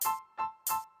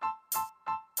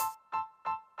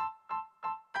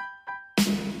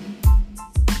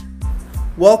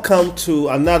Welcome to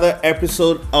another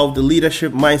episode of the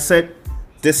Leadership Mindset.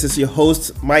 This is your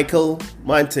host, Michael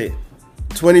Monte.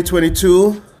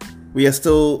 2022, we are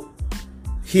still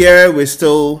here. We're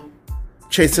still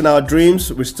chasing our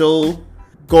dreams. We're still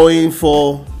going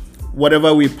for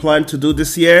whatever we plan to do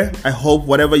this year. I hope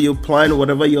whatever you plan,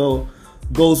 whatever your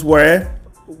goals were,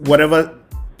 whatever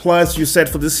plans you set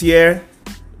for this year,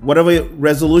 whatever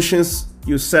resolutions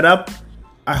you set up,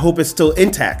 I hope it's still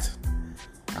intact.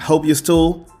 I hope you're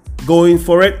still going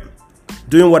for it,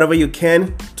 doing whatever you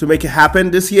can to make it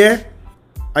happen this year.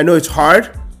 I know it's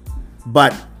hard,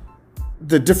 but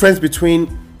the difference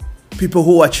between people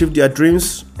who achieve their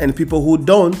dreams and people who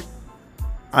don't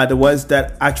are the ones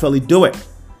that actually do it.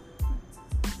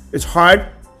 It's hard,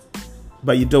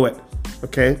 but you do it,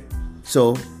 okay?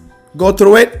 So go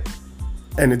through it,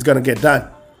 and it's gonna get done.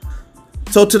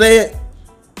 So today,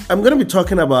 I'm gonna be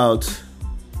talking about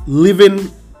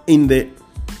living in the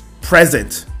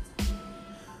present.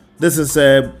 This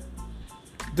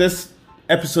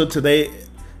episode today,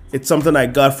 it's something I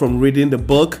got from reading the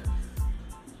book.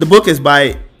 The book is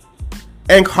by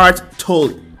Eckhart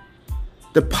Tolle,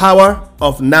 The Power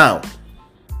of Now.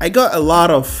 I got a lot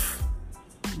of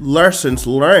lessons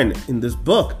learned in this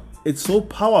book. It's so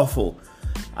powerful.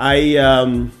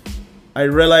 I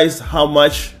realized how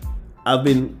much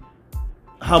energy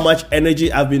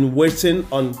I've been wasting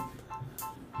on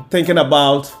thinking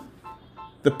about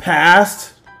the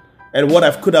past and what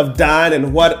I could have done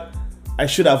and what I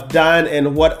should have done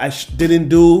and what I didn't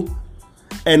do.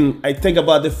 And I think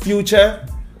about the future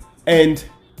and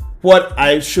what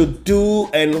I should do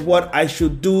and what I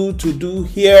should do to do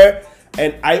here,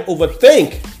 and I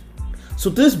overthink. So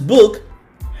this book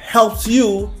helps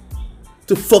you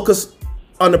to focus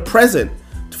on the present,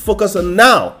 to focus on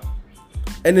now.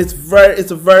 And it's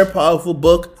a very powerful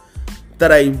book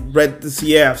that I read this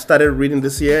year. I've started reading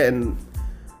this year and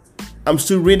I'm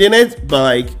still reading it,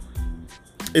 but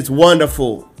it's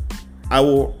wonderful. I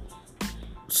will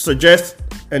suggest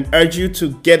and urge you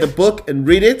to get the book and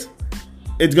read it.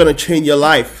 It's gonna change your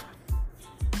life.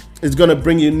 It's gonna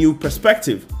bring you a new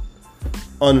perspective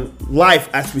on life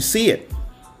as we see it.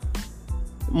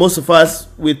 Most of us,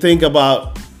 we think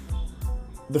about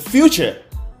the future.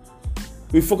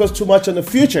 We focus too much on the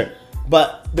future,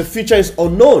 but the future is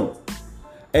unknown,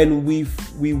 and we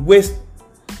waste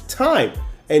time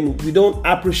and we don't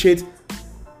appreciate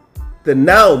the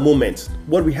now moment,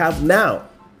 what we have now.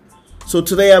 So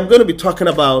today I'm going to be talking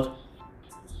about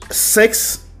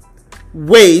 6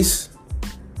 ways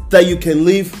that you can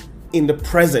live in the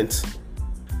present,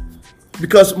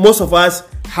 because most of us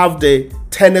have the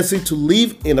tendency to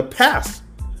live in the past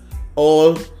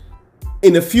or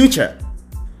in the future.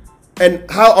 And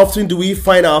how often do we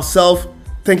find ourselves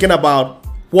thinking about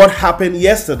what happened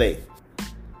yesterday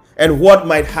and what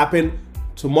might happen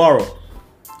tomorrow?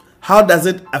 How does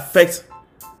it affect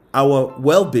our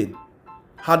well-being?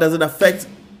 How does it affect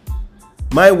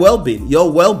my well-being,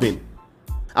 your well-being?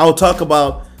 I will talk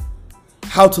about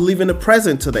how to live in the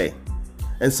present today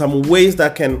and some ways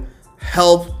that can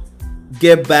help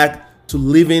get back to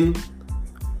living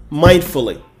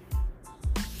mindfully.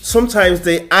 Sometimes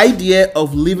the idea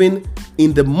of living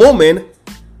in the moment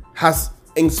has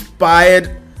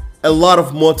inspired a lot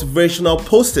of motivational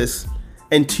posters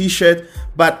and t-shirts,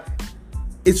 but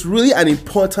it's really an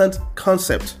important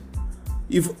concept.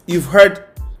 You've heard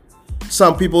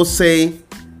some people say,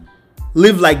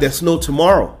 live like there's no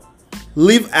tomorrow.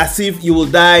 Live as if you will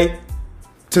die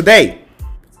today.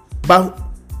 But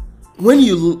when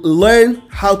you learn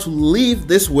how to live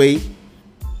this way,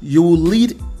 you will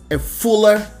lead a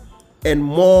fuller and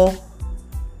more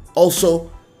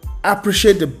also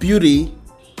appreciate the beauty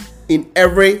in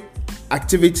every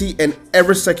activity and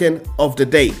every second of the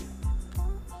day.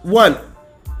 1,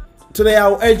 today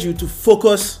I'll urge you to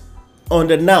focus on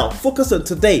the now. Focus on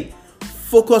today.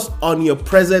 Focus on your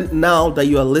present now that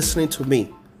you are listening to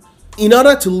me. In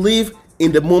order to live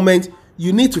in the moment,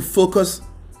 you need to focus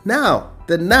now,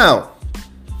 the now,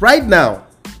 right now.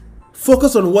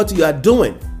 Focus on what you are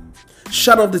doing.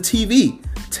 Shut off the TV,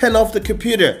 turn off the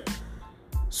computer.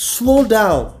 Slow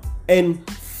down and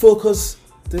focus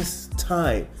this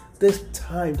time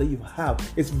that you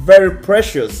have. It's very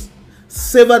precious.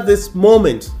 Savor this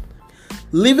moment.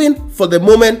 Living for the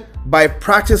moment by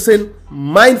practicing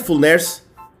mindfulness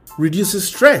reduces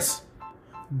stress,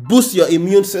 boosts your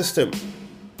immune system,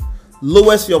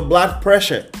 lowers your blood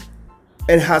pressure,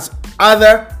 and has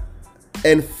other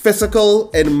and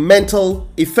physical and mental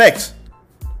effects.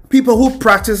 People who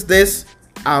practice this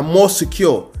are more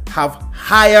secure, have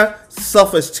higher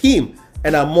self-esteem,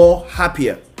 and are more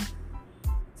happier.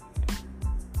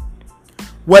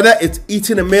 Whether it's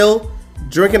eating a meal,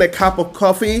 drinking a cup of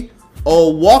coffee,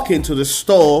 or walking to the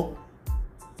store,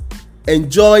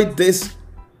 enjoy this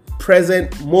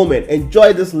present moment.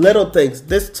 Enjoy these little things,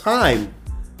 this time.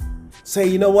 Say,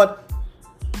 you know what?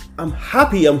 I'm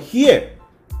happy. I'm here.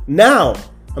 Now.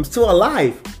 I'm still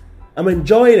alive. I'm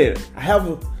enjoying it. I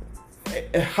have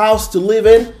a house to live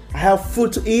in. I have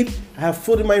food to eat. I have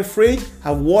food in my fridge. I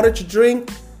have water to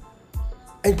drink.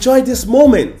 Enjoy this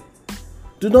moment.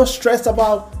 Do not stress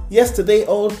about yesterday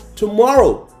or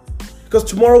tomorrow, because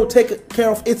tomorrow will take care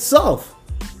of itself.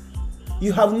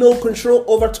 You have no control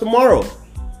over tomorrow.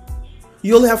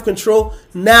 You only have control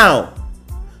now.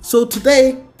 So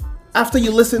today, after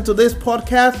you listen to this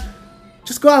podcast,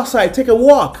 just go outside, take a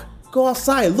walk. Go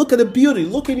outside, look at the beauty,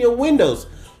 look in your windows,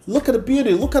 look at the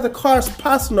beauty, look at the cars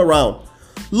passing around,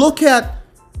 look at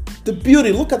the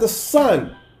beauty, look at the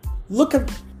sun, look at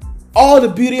all the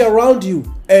beauty around you,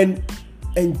 and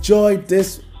enjoy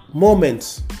this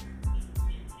moment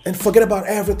and forget about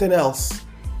everything else.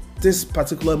 This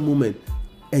particular moment,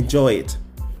 enjoy it.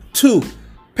 2,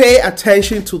 pay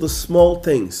attention to the small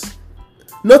things.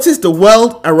 Notice the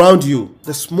world around you,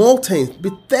 the small things. Be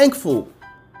thankful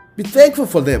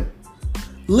for them.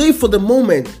 Live for the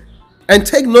moment and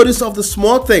take notice of the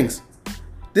small things.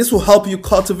 This will help you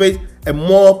cultivate a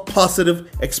more positive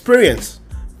experience.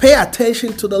 Pay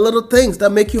attention to the little things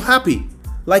that make you happy,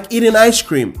 like eating ice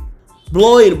cream,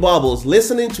 blowing bubbles,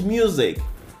 listening to music,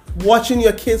 watching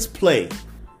your kids play.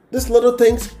 These little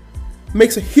things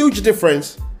makes a huge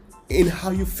difference in how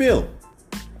you feel.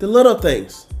 The little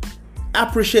things,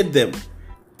 appreciate them.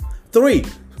 3,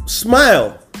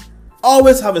 smile.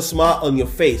 Always have a smile on your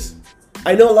face.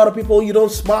 I know a lot of people, you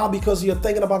don't smile because you're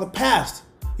thinking about the past.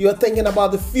 You're thinking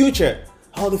about the future.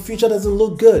 Oh, the future doesn't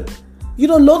look good. You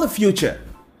don't know the future.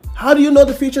 How do you know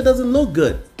the future doesn't look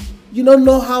good? You don't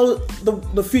know how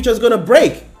the future is going to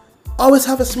break. Always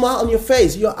have a smile on your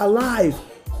face. You're alive.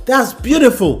 That's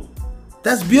beautiful.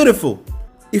 That's beautiful.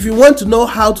 If you want to know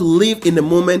how to live in the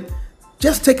moment,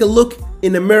 just take a look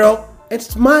in the mirror and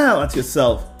smile at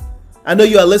yourself. I know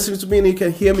you are listening to me and you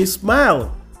can hear me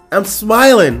smile. I'm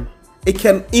smiling. It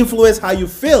can influence how you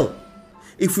feel.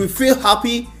 If we feel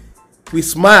happy, we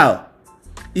smile.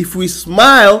 If we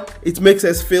smile, it makes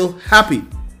us feel happy.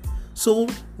 So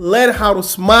learn how to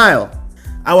smile.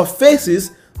 Our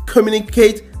faces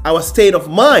communicate our state of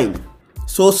mind.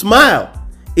 So smile.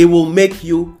 It will make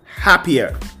you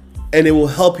happier and it will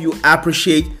help you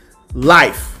appreciate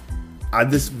life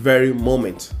at this very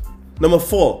moment. Number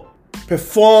 4,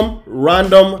 perform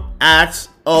random acts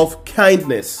of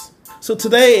kindness. So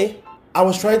today, I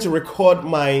was trying to record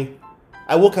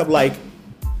I woke up like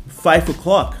 5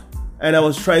 o'clock and I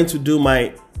was trying to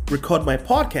record my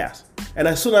podcast. And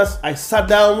as soon as I sat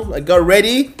down, I got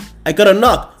ready, I got a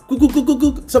knock.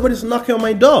 Somebody's knocking on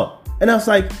my door. And I was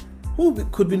like, who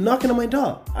could be knocking on my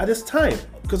door at this time?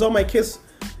 Because all my kids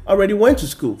already went to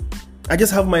school. I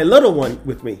just have my little one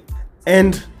with me.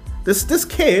 And this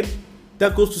kid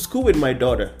that goes to school with my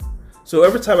daughter. So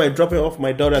every time I drop off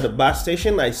my daughter at the bus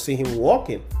station, I see him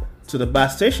walking to the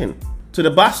bus station, to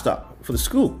the bus stop for the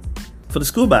school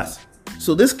bus.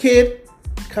 So this kid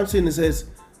comes in and says,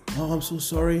 oh, I'm so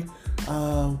sorry.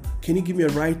 Can you give me a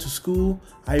ride to school?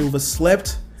 I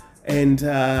overslept and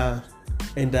my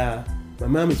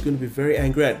mom is going to be very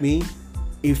angry at me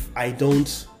if I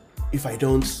don't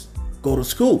go to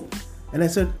school. And I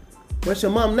said, where's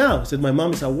your mom now? He said, my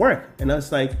mom is at work. And I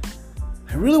was like,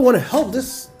 I really want to help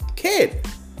this kid,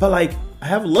 but like I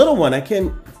have a little one. I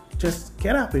can't just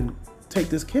get up and take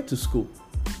this kid to school.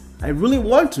 I really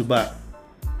want to, but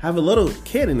I have a little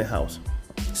kid in the house.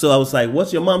 So I was like,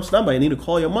 what's your mom's number? I need to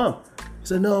call your mom. He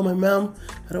said, no, my mom,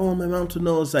 I don't want my mom to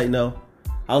know. I was like, no.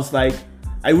 I was like,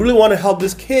 I really want to help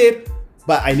this kid,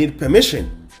 but I need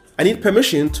permission. I need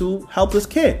permission to help this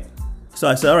kid. So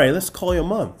I said, all right, let's call your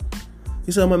mom.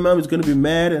 He said, my mom is going to be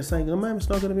mad. And I said, no, mom is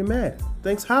not going to be mad.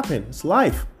 Things happen. It's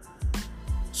life.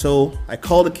 So I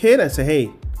called the kid. I said,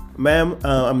 hey, ma'am,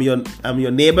 I'm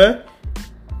your neighbor,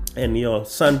 and your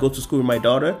son goes to school with my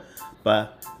daughter,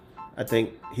 but I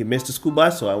think he missed the school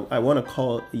bus, so I want to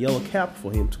call a yellow cab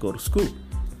for him to go to school.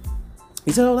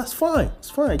 He said, oh, that's fine. It's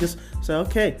fine. I just said,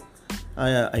 okay,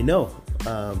 I know,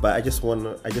 but I just want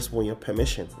your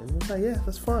permission. And he was like, yeah,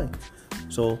 that's fine.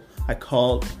 So I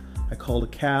called a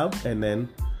cab, and then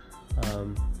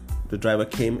the driver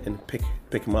came and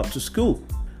pick him up to school.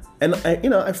 And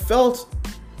I felt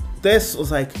this was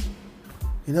like,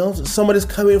 somebody's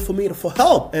coming for me for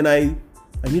help, and I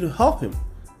need to help him.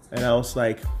 And I was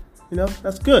like,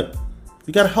 that's good.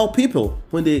 You gotta help people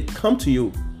when they come to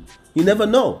you. You never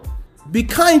know. Be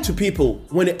kind to people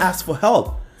when they ask for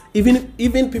help.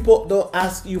 Even people don't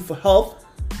ask you for help,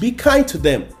 Be kind to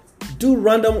them. Do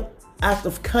random act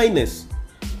of kindness.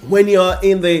 When you're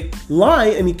in the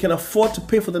line and you can afford to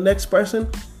pay for the next person,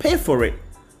 pay for it.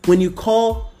 When you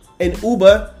call an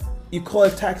Uber, you call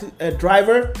a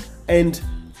driver, and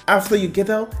after you get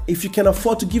out, if you can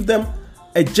afford to give them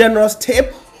a generous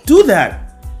tip, do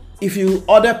that. If you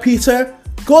order pizza,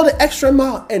 go the extra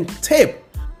mile and tip.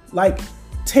 Like,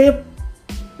 tip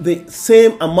the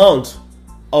same amount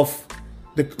of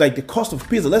the cost of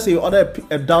pizza. Let's say you order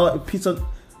a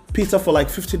pizza for like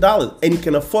 $50 and you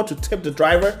can afford to tip the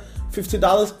driver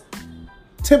 $50,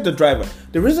 tip the driver.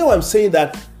 The reason why I'm saying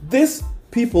that, these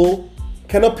people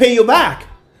cannot pay you back.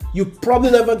 You're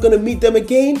probably never going to meet them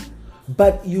again,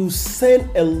 but you send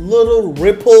a little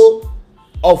ripple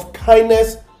of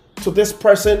kindness to this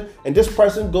person, and this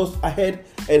person goes ahead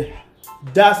and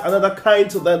does another kind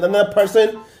to another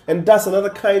person, and does another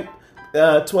kind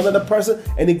to another person,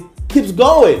 and it keeps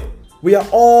going. We are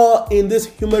all in this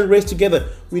human race together.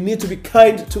 We need to be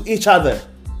kind to each other.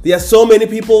 There are so many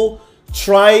people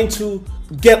trying to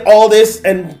get all this,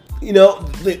 and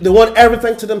they want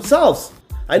everything to themselves.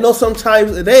 I know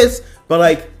sometimes it is, but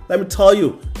let me tell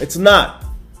you, it's not.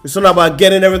 It's not about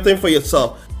getting everything for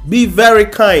yourself. Be very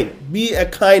kind. Be a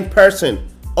kind person.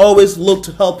 Always look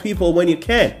to help people when you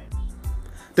can.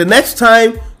 The next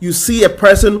time you see a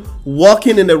person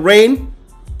walking in the rain,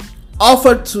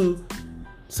 offer to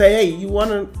say, hey, you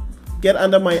want to get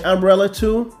under my umbrella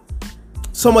too?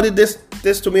 Somebody did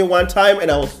this to me one time, and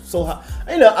I was so happy.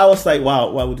 I was like, wow,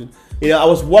 why would you? I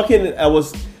was walking. I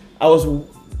was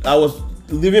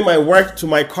leaving my work to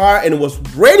my car, and it was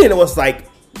raining. It was like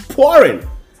pouring,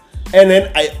 and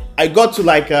then I got to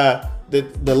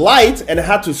the light, and I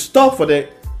had to stop for the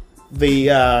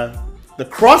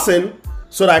crossing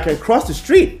so that I can cross the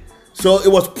street. So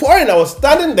it was pouring. I was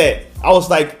standing there. I was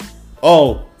like,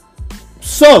 oh,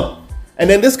 so. And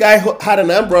then this guy had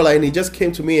an umbrella, and he just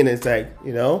came to me, and it's like,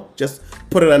 just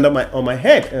put it on my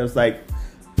head. And I was like,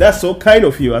 that's so kind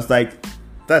of you. I was like,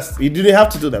 you didn't have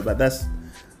to do that, but that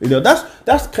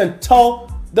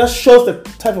shows the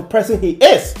type of person he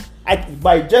is.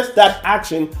 By just that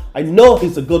action, I know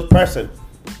he's a good person.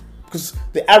 Because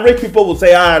the average people will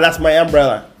say, that's my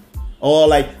umbrella. Or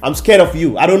I'm scared of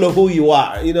you. I don't know who you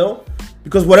are,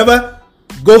 Because whatever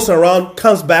goes around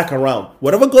comes back around.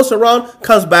 Whatever goes around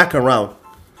comes back around.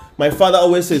 My father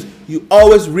always says, you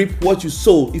always reap what you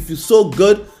sow. If you sow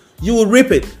good, you will reap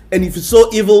it. And if you sow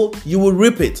evil, you will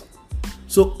reap it.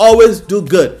 So always do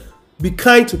good. Be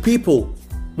kind to people.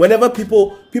 Whenever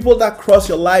people that cross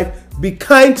your life, be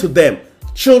kind to them.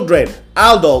 Children,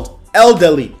 adult,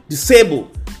 elderly,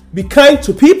 disabled. Be kind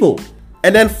to people.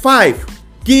 And then 5,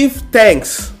 give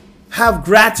thanks. Have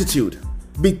gratitude.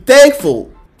 Be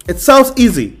thankful. It sounds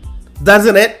easy,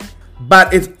 doesn't it?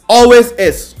 But it always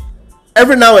is.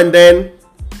 Every now and then,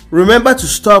 remember to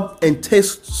stop and take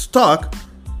stock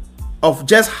of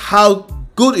just how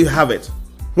good you have it.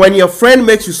 When your friend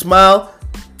makes you smile,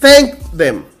 thank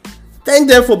them. Thank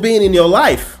them for being in your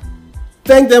life.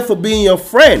 Thank them for being your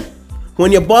friend.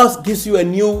 When your boss gives you a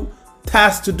new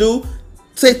task to do,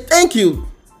 say thank you.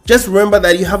 Just remember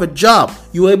that you have a job.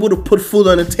 You were able to put food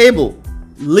on the table.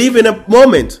 Live in a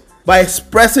moment by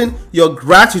expressing your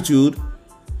gratitude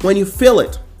when you feel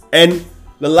it. And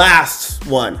the last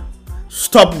one,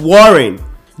 stop worrying.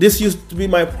 This used to be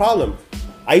my problem.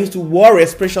 I used to worry,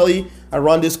 especially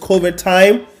around this COVID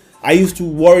time. I used to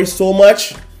worry so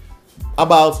much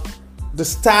about the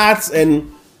stats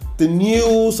and the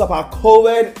news about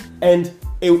COVID, and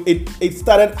it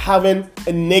started having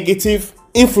a negative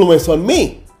influence on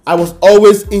me. I was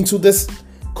always into this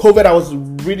COVID. I was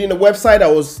reading the website.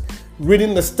 I was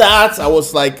reading the stats. I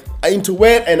was into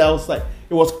it, and I was like,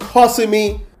 it was causing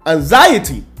me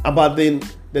anxiety about the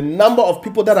number of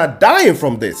people that are dying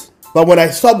from this. But when I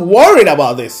stopped worrying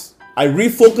about this, I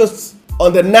refocused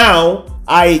on the now.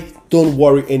 I don't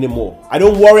worry anymore. I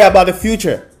don't worry about the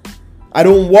future. I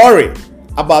don't worry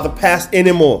about the past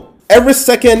anymore. Every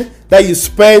second that you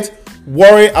spend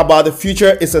worrying about the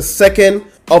future is a second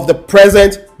of the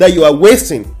present that you are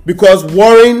wasting, because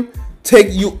worrying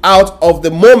takes you out of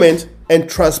the moment and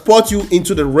transport you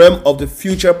into the realm of the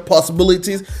future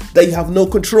possibilities that you have no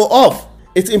control of.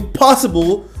 It's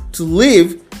impossible to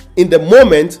live in the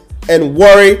moment and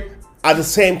worry at the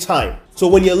same time. So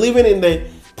when you're living in the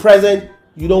present,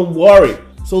 you don't worry.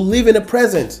 So live in the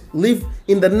present. Live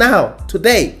in the now,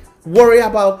 today. Worry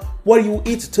about what you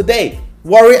eat today.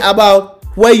 Worry about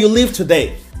where you live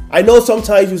today. I know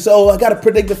sometimes you say, I got to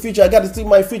predict the future. I got to see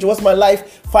my future. What's my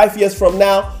life 5 years from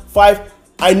now?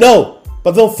 I know.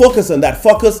 But don't focus on that.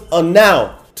 Focus on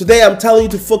now. Today I'm telling you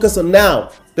to focus on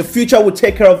now. The future will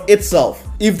take care of itself.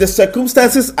 If the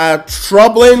circumstances are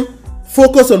troubling,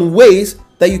 focus on ways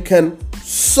that you can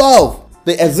solve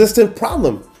the existing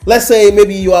problem. Let's say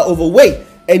maybe you are overweight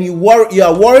and you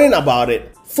are worrying about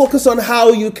it. Focus on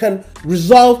how you can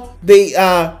resolve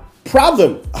the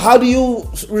problem. How do you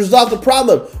resolve the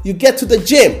problem? You get to the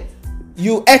gym,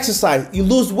 you exercise, you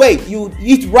lose weight, you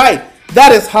eat right.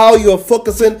 That is how you're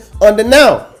focusing on the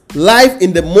now. Life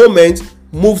in the moment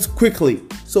moves quickly,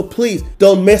 so please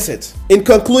don't miss it. In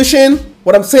conclusion,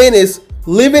 what I'm saying is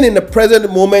living in the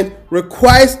present moment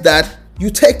requires that you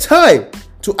take time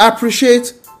to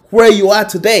appreciate where you are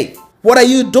today. What are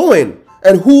you doing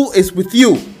and who is with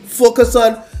you? Focus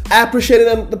on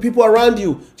appreciating the people around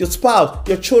you, your spouse,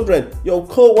 your children, your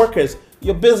co-workers,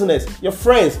 your business, your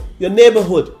friends, your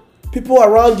neighborhood, people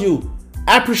around you.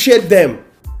 Appreciate them.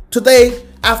 Today,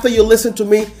 after you listen to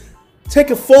me, take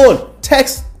a phone,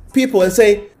 text people and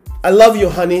say, I love you,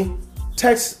 honey.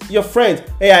 Text your friends,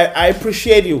 hey, I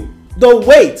appreciate you. Don't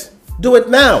wait. Do it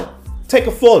now. Take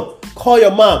a phone, call your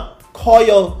mom, call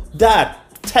your dad,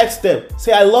 text them,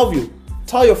 say, I love you.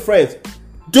 Tell your friends.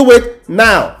 Do it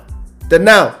now. The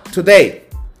now, today.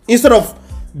 Instead of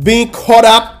being caught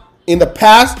up in the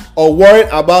past or worrying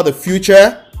about the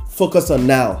future, focus on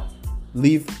now.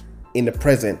 Live in the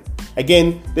present.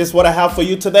 Again, this is what I have for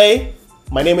you today.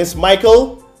 My name is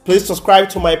Michael. Please subscribe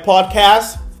to my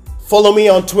podcast. Follow me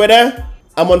on Twitter.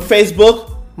 I'm on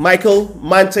Facebook, Michael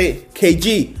Mante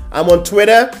KG. I'm on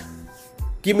Twitter.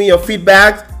 Give me your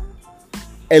feedback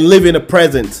and live in the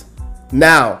present.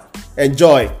 Now,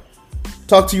 enjoy.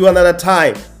 Talk to you another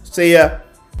time. See ya.